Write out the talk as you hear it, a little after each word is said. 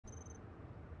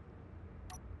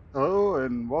Hello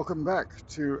and welcome back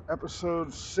to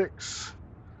episode 6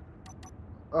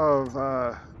 of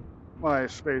my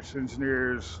Space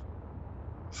Engineers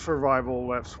survival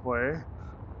Let's Play.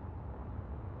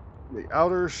 The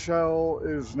outer shell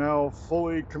is now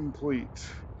fully complete,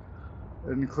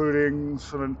 including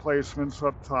some emplacements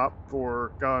up top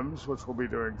for guns, which we'll be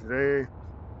doing today.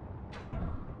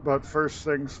 But first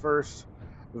things first,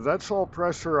 that's all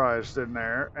pressurized in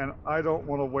there, and I don't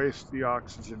want to waste the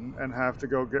oxygen and have to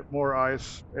go get more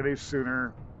ice any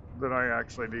sooner than I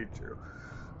actually need to.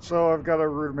 So I've got a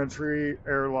rudimentary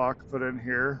airlock put in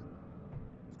here.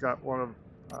 I've got one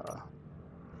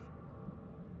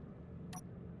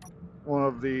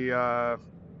of the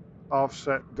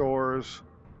offset doors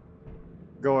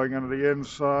going into the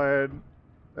inside,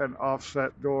 an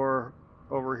offset door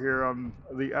over here on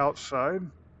the outside,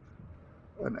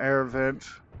 an air vent,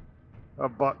 a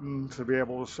button to be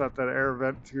able to set that air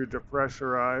vent to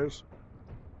depressurize,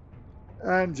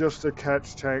 and just a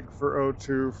catch tank for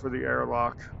O2 for the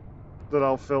airlock that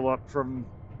I'll fill up from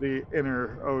the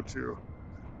inner O2.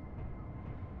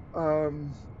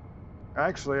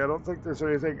 Actually, I don't think there's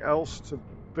anything else to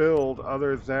build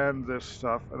other than this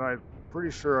stuff, and I'm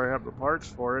pretty sure I have the parts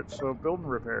for it, so build and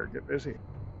repair, get busy.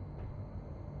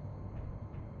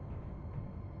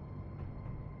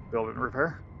 Build and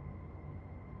repair.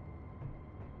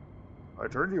 I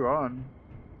turned you on.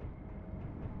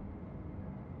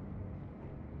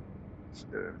 Let's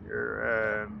get in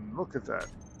here and look at that.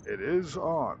 It is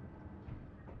on.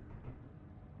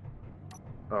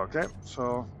 Okay,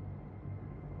 so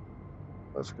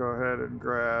let's go ahead and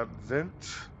grab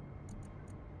vent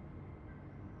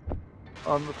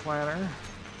on the planner.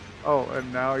 Oh,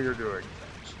 and now you're doing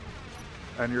things.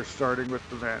 And you're starting with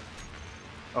the vent,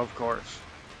 of course.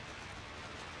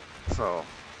 So,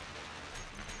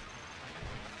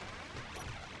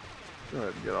 go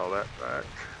ahead and get all that back.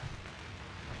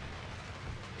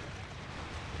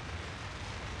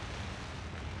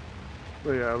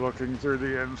 But yeah, looking through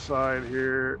the inside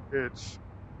here, it's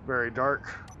very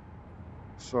dark.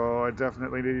 So I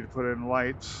definitely need to put in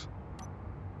lights,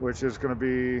 which is going to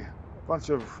be a bunch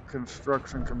of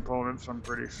construction components, I'm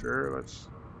pretty sure. Let's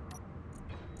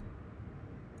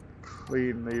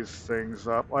clean these things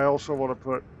up. I also want to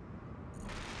put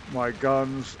my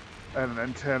guns and an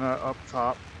antenna up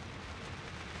top.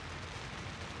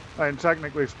 And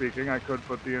technically speaking, I could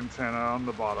put the antenna on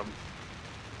the bottom.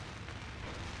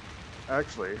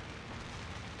 Actually,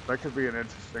 that could be an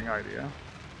interesting idea.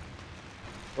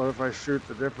 What if I shoot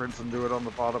the difference and do it on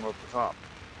the bottom of the top?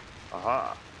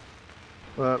 Aha.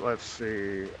 But let's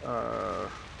see.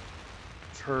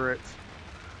 Turret.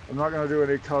 I'm not going to do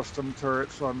any custom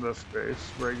turrets on this base.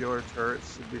 Regular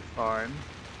turrets should be fine.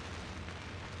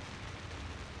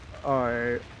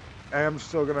 I am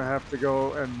still going to have to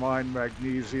go and mine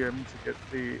magnesium to get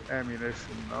the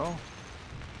ammunition, though.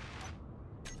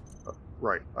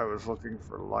 Right, I was looking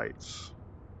for lights.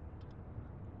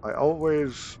 I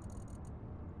always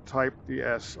type the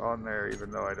S on there,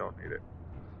 even though I don't need it.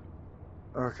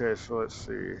 Okay, so let's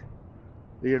see.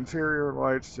 The interior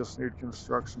lights just need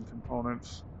construction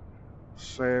components.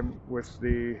 Same with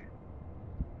the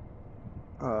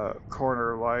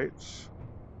corner lights.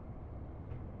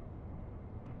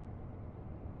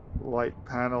 Light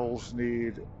panels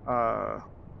need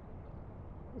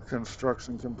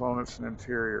construction components and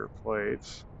interior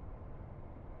plates.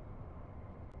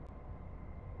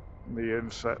 The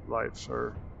inset lights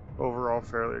are overall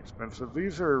fairly expensive.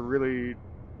 These are really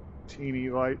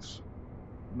teeny lights,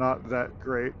 not that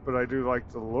great, but I do like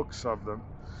the looks of them.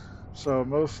 So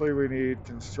mostly we need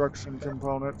construction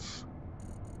components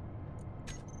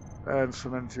and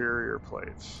some interior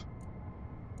plates.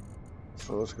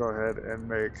 So let's go ahead and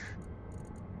make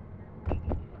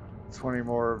 20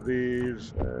 more of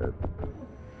these and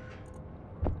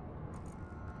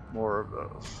more of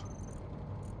those.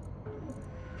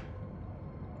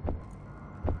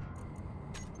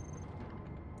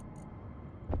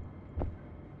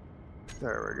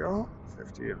 There we go,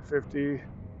 50 and 50.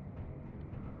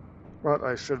 But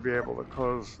I should be able to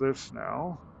close this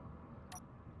now.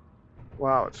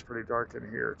 Wow, it's pretty dark in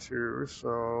here too,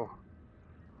 so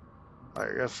I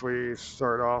guess we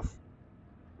start off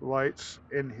lights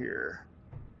in here.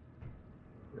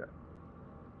 Yeah.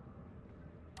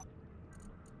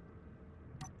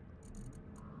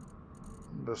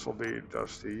 This will be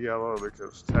dusty yellow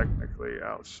because technically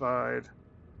outside.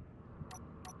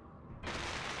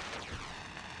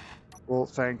 Well,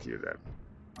 thank you then.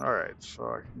 All right, so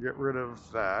I can get rid of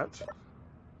that.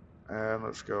 And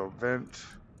let's go vent,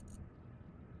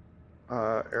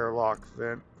 airlock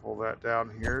vent, pull that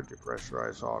down here,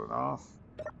 depressurize on and off.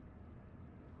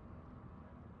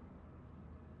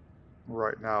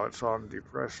 Right now it's on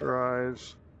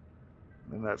depressurize,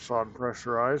 and that's on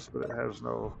pressurized, but it has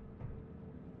no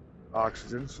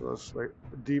oxygen, so let's like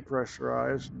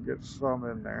depressurize and get some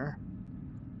in there.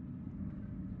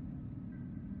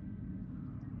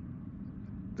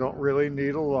 Don't really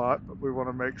need a lot, but we want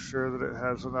to make sure that it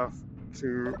has enough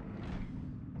to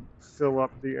fill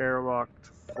up the airlock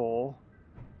to full.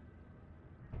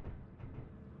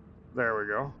 There we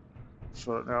go.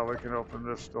 So now we can open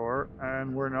this door,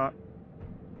 and we're not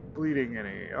bleeding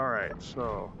any. All right,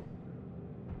 so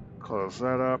close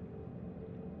that up.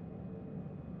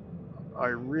 I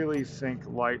really think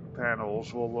light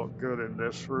panels will look good in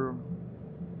this room.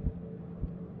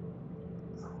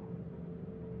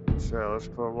 So let's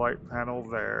put a light panel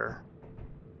there.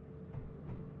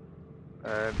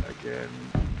 And again,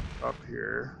 up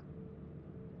here.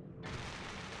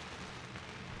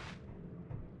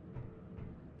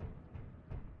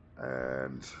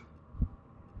 And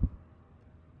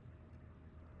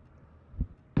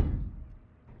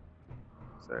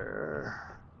there.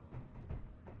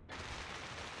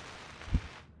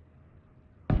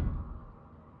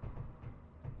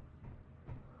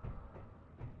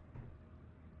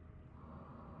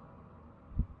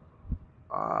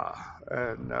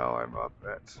 And now I'm up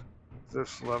at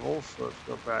this level, so let's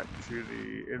go back to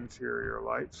the interior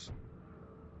lights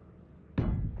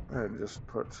and just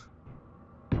put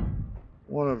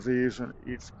one of these in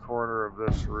each corner of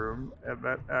this room, and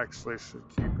that actually should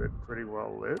keep it pretty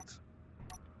well lit.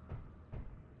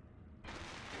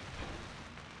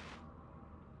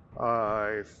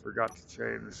 I forgot to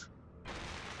change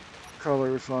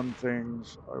colors on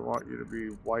things. I want you to be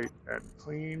white and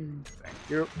clean. Thank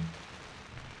you.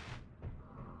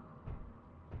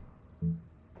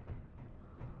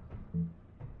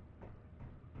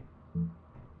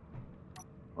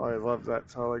 I love that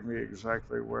telling me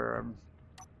exactly where I'm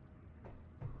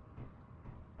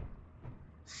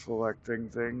selecting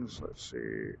things. Let's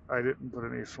see. I didn't put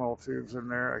any small tubes in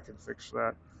there. I can fix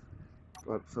that.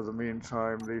 But for the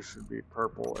meantime, these should be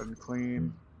purple and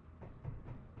clean.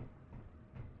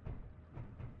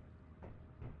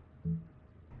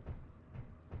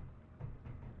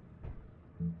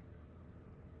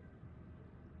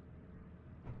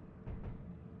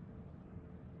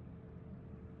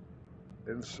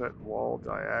 Inset wall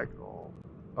diagonal.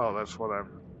 Oh, that's what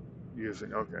I'm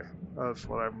using. Okay. That's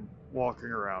what I'm walking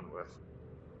around with.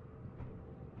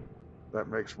 That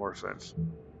makes more sense.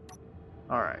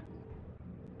 All right.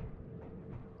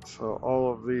 So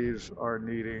all of these are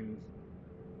needing,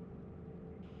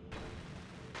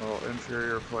 well,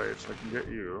 interior plates. I can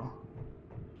get you.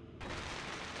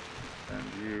 And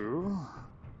you.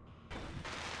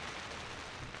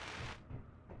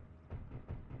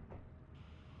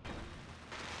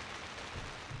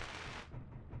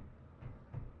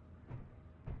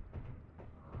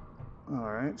 All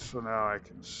right, so now I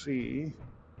can see.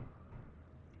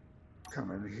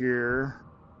 Come in here.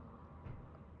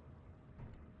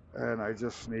 And I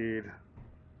just need,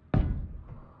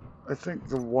 I think,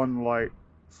 the one light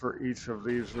for each of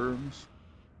these rooms.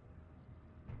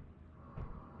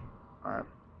 All right.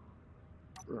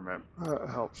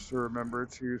 Helps to remember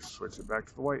to switch it back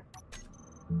to the white.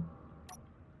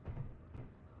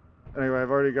 Anyway,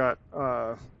 I've already got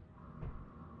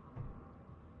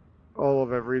all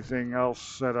of everything else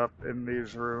set up in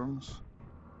these rooms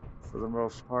for the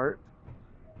most part,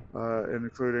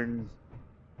 including,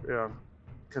 you know,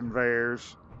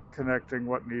 conveyors connecting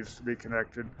what needs to be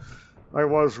connected. I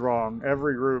was wrong.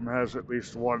 Every room has at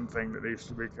least one thing that needs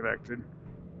to be connected.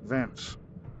 Vents.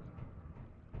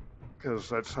 Because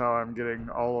that's how I'm getting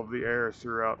all of the air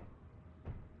throughout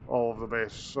all of the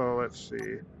base. So let's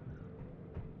see.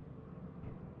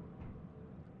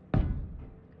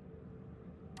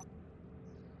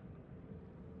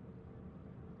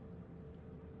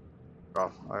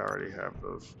 Oh, I already have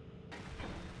those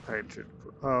painted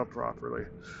properly.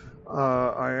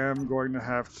 I am going to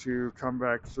have to come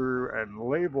back through and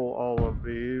label all of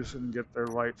these and get their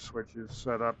light switches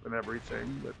set up and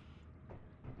everything, but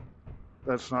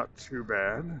that's not too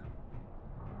bad.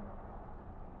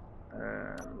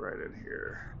 And right in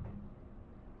here.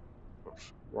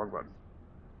 Oops, wrong button.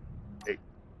 8.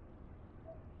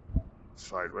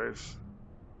 Sideways.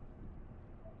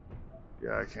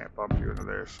 Yeah, I can't bump you into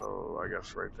there, so I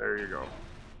guess right there you go.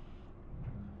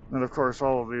 And of course,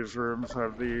 all of these rooms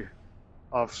have the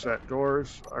offset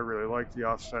doors. I really like the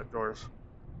offset doors.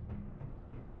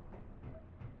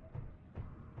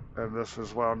 And this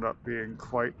has wound up being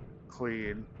quite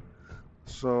clean.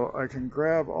 So I can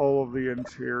grab all of the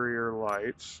interior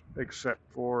lights except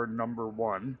for number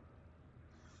 1.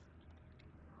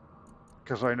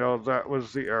 because I know that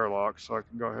was the airlock, so I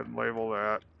can go ahead and label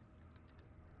that.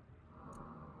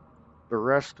 The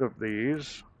rest of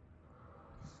these,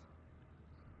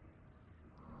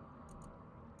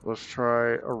 let's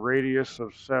try a radius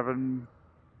of 7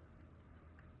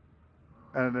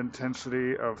 and an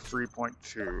intensity of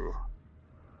 3.2.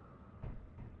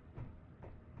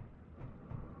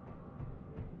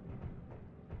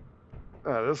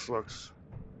 This looks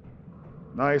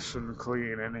nice and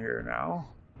clean in here now.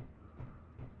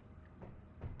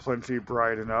 Plenty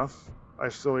bright enough. I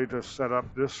still need to set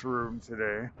up this room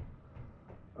today.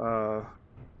 But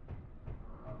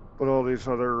all these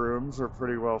other rooms are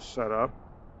pretty well set up,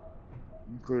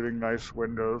 including nice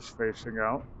windows facing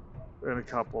out in a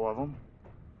couple of them.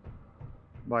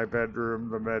 My bedroom,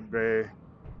 the med bay,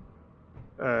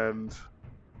 and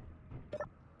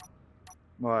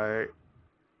my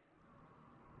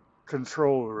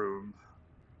control room.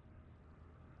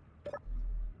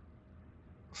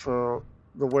 So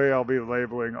the way I'll be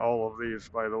labeling all of these,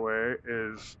 by the way,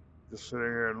 is just sitting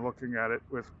here and looking at it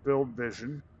with build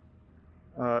vision.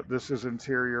 This is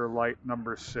interior light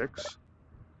number 6.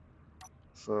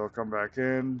 So I'll come back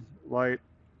in, light,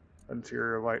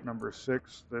 interior light number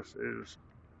 6. This is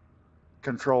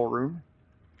control room.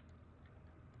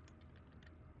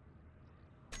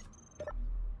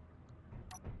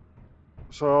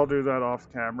 So I'll do that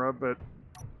off camera, but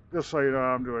just so you know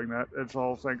I'm doing that. It's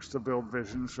all thanks to build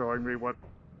vision showing me what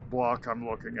block I'm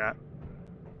looking at.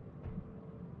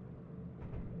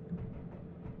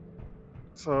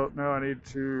 So now I need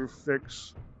to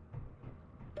fix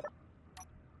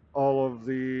all of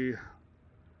the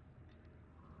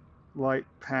light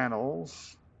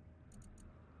panels.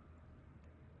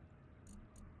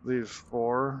 These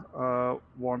 4,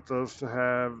 want those to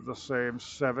have the same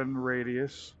 7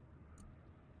 radius,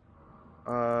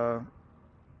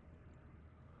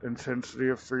 intensity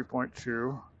of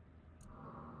 3.2.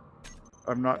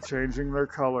 I'm not changing their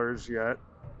colors yet.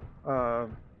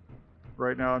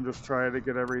 Right now I'm just trying to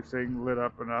get everything lit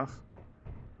up enough.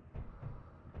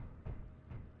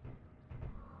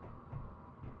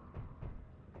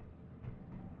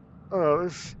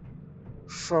 There's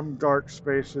some dark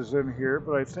spaces in here,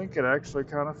 but I think it actually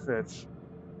kind of fits.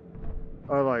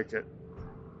 I like it.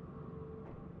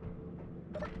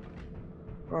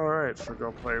 Alright, so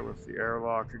go play with the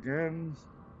airlock again.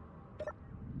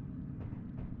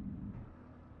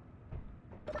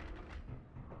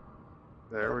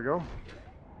 There we go.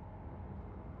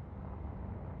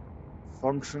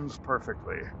 Functions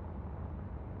perfectly.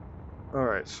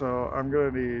 Alright, so I'm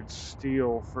gonna need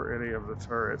steel for any of the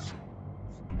turrets.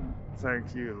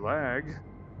 Thank you, lag.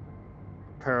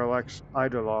 Parallax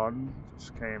Eidolon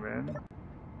just came in.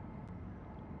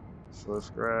 So let's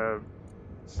grab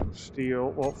some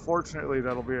steel. Well, fortunately,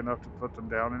 that'll be enough to put them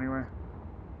down anyway.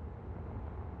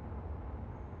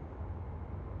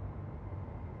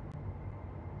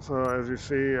 So as you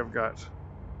see, I've got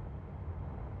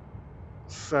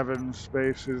 7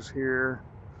 spaces here.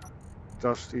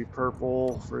 Dusty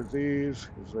purple for these,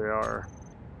 because they are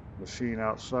machine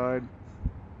outside.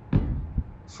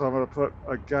 So I'm going to put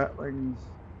a Gatling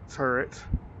turret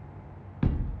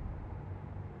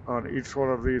on each one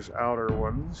of these outer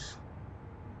ones.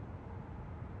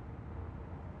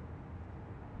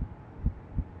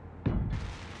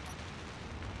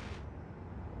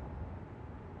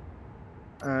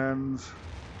 And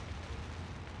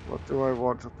what do I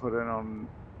want to put in on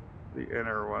the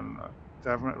inner one?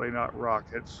 Definitely not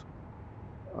rockets.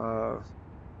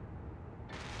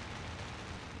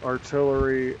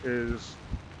 Artillery is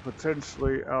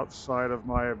potentially outside of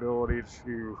my ability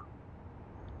to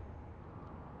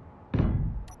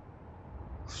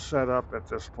set up at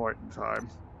this point in time.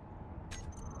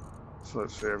 So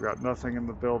let's see, I've got nothing in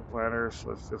the build planner, so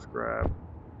let's just grab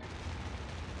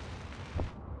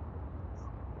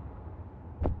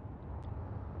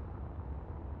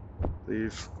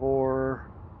these 4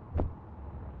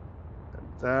 and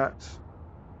that.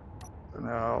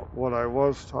 Now, what I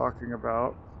was talking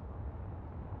about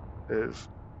is,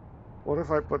 what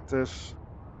if I put this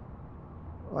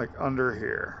like under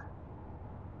here?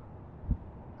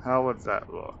 How would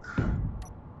that look?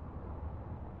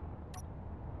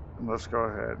 And let's go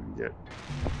ahead and get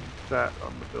that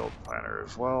on the build planner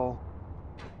as well.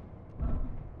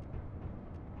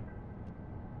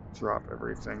 Drop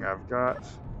everything I've got.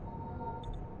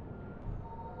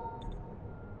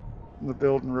 The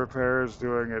build and repair is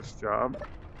doing its job.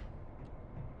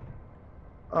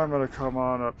 I'm going to come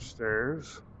on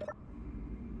upstairs.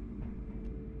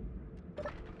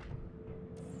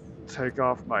 Take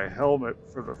off my helmet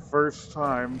for the first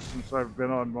time since I've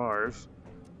been on Mars.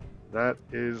 That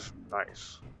is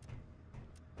nice.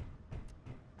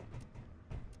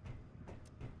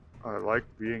 I like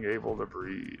being able to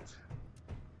breathe.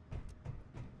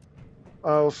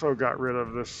 I also got rid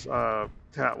of this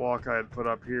catwalk I had put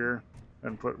up here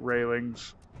and put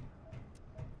railings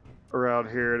around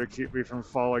here to keep me from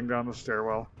falling down the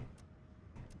stairwell.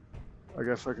 I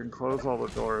guess I can close all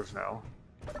the doors now.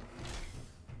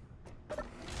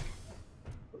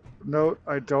 Note,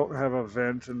 I don't have a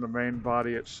vent in the main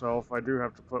body itself. I do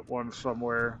have to put one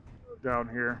somewhere down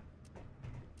here.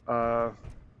 I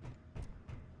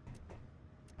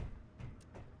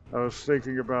was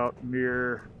thinking about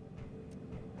near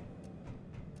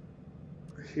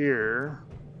here.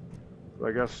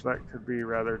 I guess that could be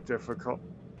rather difficult.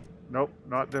 Nope,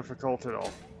 not difficult at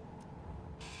all.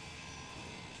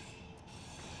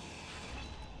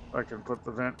 I can put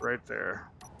the vent right there.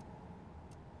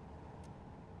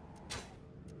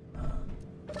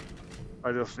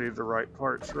 I just need the right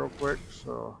parts real quick,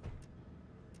 so.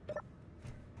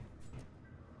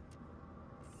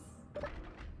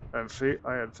 And see,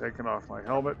 I had taken off my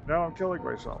helmet. Now I'm killing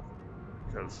myself,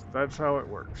 because that's how it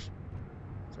works.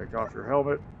 Take off your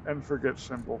helmet and forget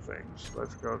simple things.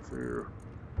 Let's go through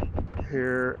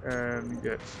here and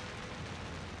get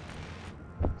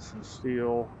some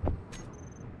steel.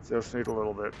 Just need a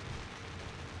little bit.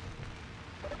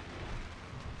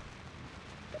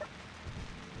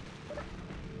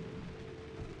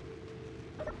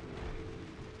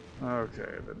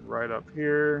 Okay, then right up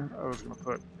here, I was going to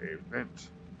put a vent.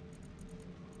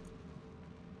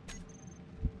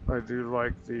 I do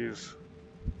like these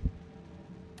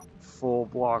full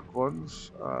block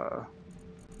ones.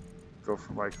 Go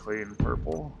for my clean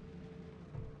purple.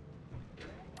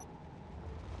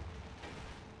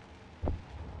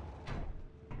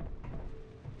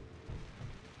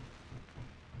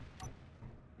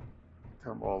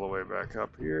 Come all the way back up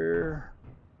here.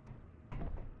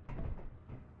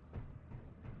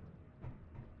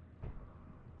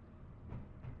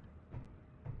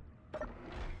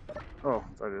 Oh,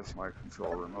 that is my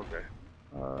control room, okay.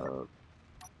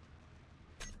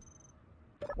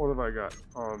 What have I got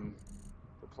on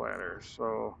the planner?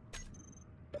 So,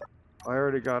 I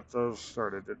already got those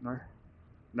started, didn't I?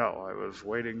 No, I was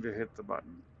waiting to hit the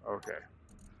button. Okay.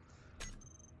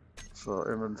 So,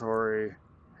 inventory,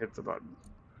 hit the button.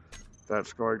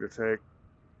 That's going to take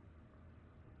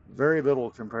very little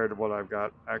compared to what I've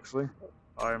got, actually.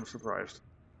 I am surprised.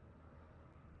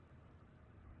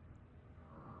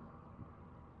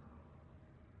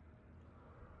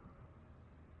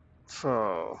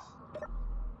 So,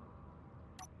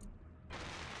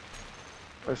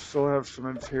 I still have some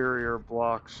interior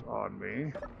blocks on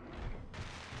me.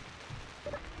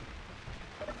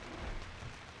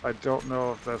 I don't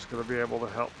know if that's going to be able to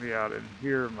help me out in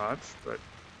here much, but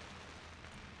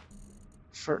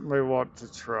certainly want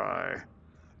to try.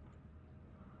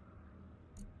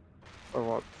 I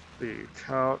want the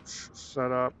couch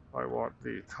set up. I want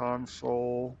the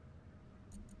console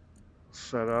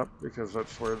set up because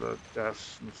that's where the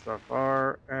desks and stuff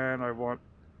are, and I want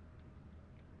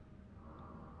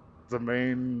the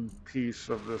main piece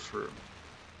of this room.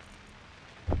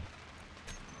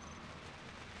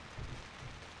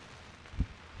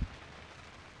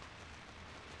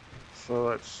 So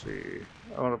let's see.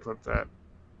 I want to put that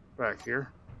back here.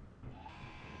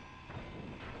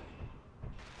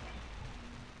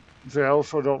 See, I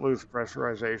also don't lose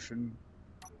pressurization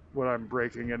when I'm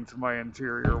breaking into my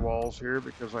interior walls here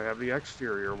because I have the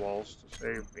exterior walls to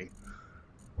save me.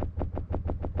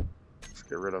 Let's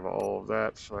get rid of all of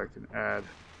that so I can add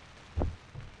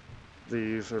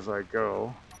these as I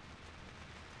go.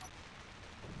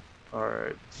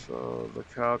 Alright, so the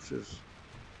couch is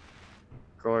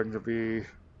going to be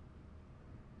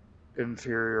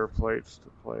interior plates to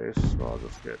place, so I'll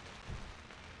just get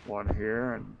one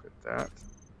here and get that.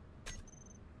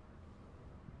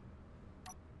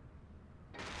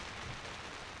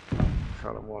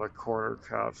 Kind of want a corner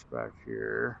couch back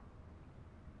here.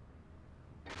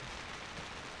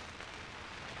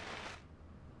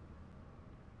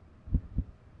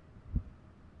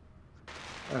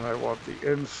 And I want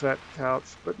the inset couch,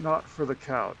 but not for the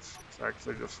couch. It's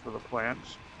actually just for the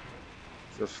plants.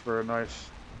 Just for a nice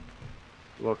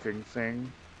looking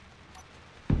thing.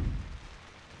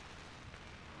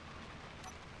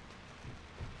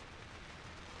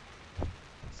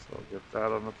 So get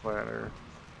that on the planner.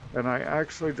 And I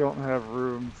actually don't have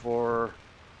room for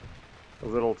a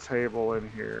little table in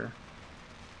here,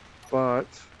 but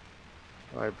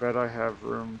I bet I have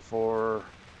room for,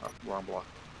 wrong block,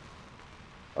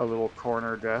 a little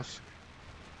corner desk.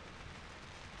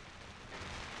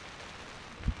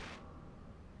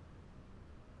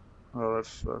 Oh,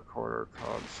 that's the corner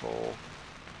console.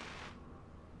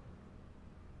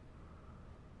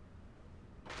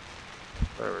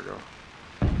 There we go.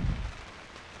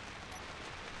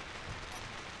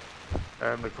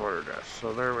 And the quarter desk.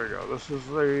 So there we go. This is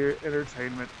the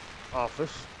entertainment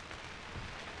office.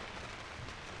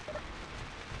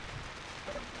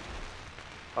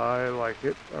 I like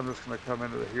it. I'm just going to come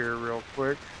into here real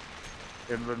quick.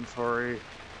 Inventory.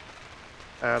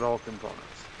 Add all components.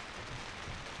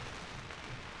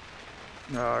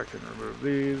 Now I can remove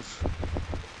these.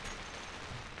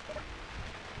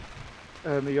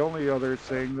 And the only other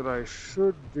thing that I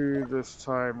should do this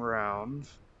time around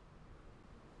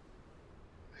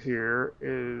here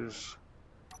is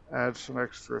add some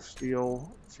extra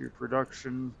steel to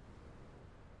production.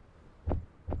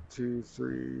 2,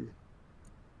 3.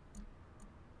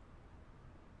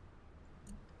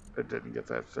 It didn't get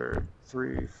that third.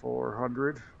 3,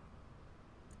 400.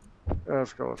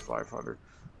 Let's go with 500.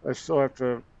 I still have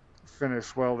to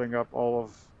finish welding up all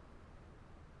of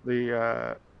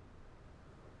the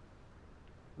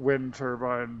wind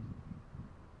turbine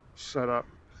setup.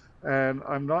 And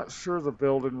I'm not sure the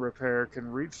build and repair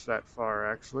can reach that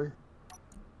far, actually.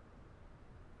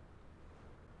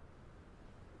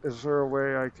 Is there a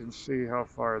way I can see how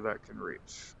far that can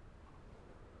reach?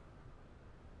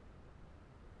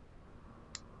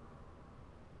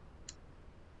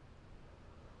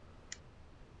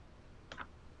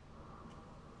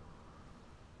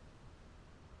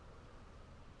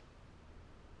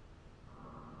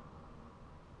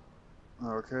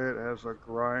 Okay, it has a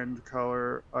grind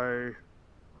color. I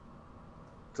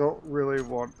don't really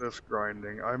want this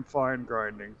grinding. I'm fine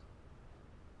grinding.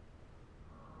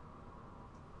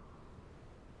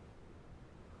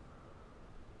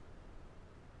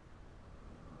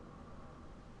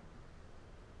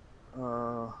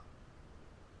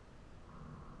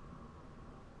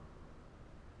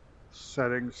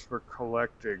 Settings for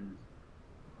collecting.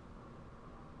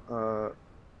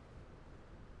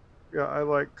 Yeah, I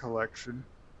like collection.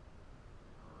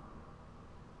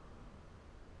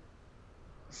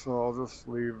 So I'll just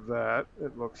leave that.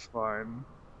 It looks fine.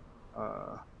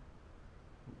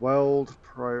 Weld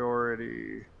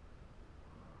priority.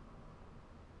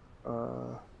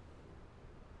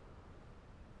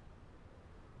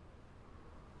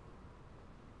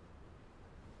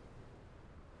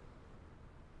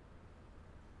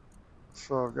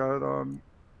 So I've got it on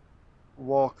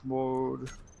walk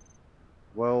mode.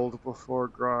 Weld before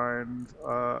grind.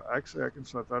 Actually, I can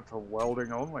set that to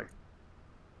welding only.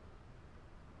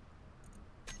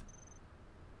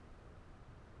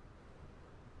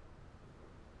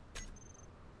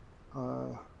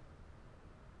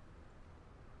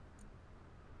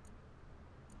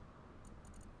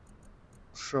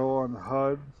 Show on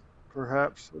HUD,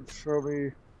 perhaps would show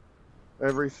me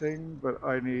everything, but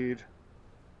I need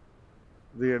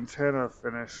the antenna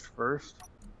finished first,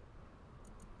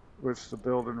 which the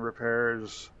build and repair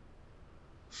is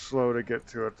slow to get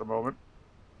to at the moment.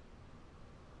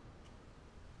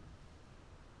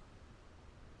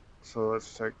 So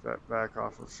let's take that back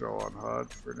off of show on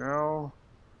HUD for now.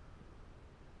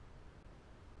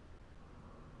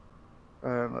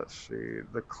 And let's see,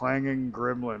 the clanging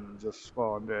gremlin just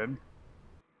spawned in.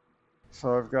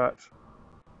 So I've got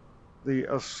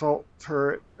the assault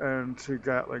turret and 2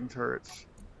 Gatling turrets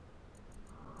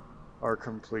are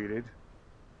completed.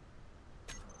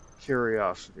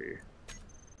 Curiosity.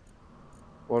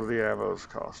 What do the ammos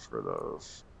cost for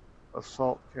those?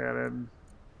 Assault cannon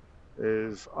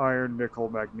is iron, nickel,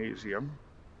 magnesium.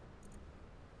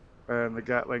 And the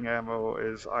Gatling ammo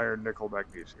is iron, nickel,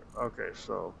 magnesium. Okay,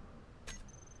 so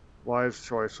wise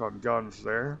choice on guns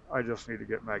there. I just need to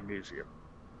get magnesium.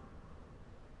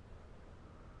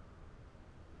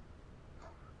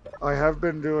 I have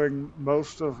been doing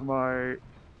most of my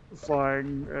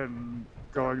flying and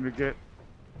going to get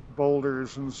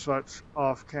boulders and such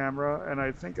off camera, and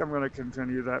I think I'm going to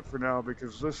continue that for now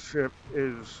because this ship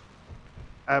is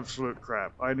absolute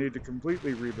crap. I need to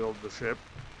completely rebuild the ship.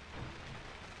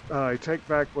 I take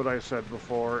back what I said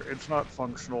before. It's not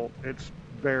functional. It's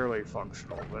barely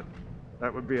functional, but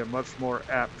that would be a much more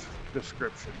apt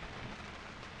description.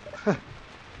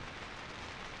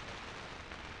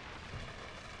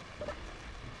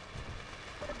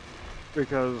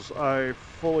 Because I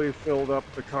fully filled up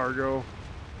the cargo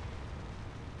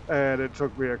and it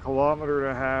took me 1.5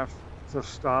 kilometers to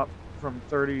stop from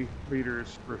 30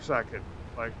 meters per second.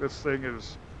 Like, this thing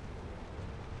is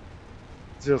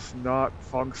just not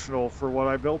functional for what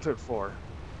I built it for.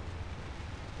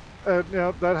 And you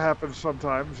know, that happens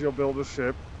sometimes. You'll build a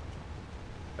ship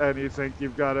and you think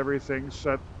you've got everything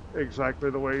set exactly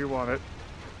the way you want it,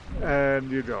 and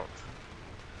you don't.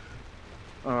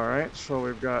 All right, so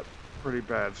we've got pretty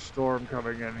bad storm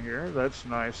coming in here. That's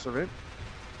nice of it.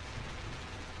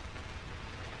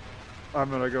 I'm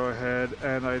going to go ahead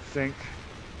and I think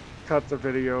cut the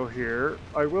video here.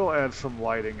 I will add some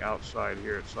lighting outside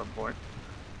here at some point.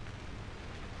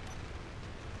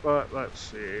 But let's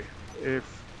see.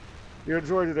 If you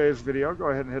enjoyed today's video, go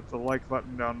ahead and hit the like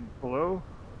button down below.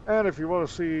 And if you want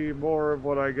to see more of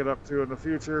what I get up to in the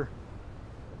future,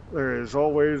 there is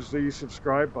always the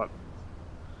subscribe button.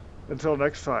 Until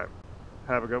next time,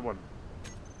 have a good one.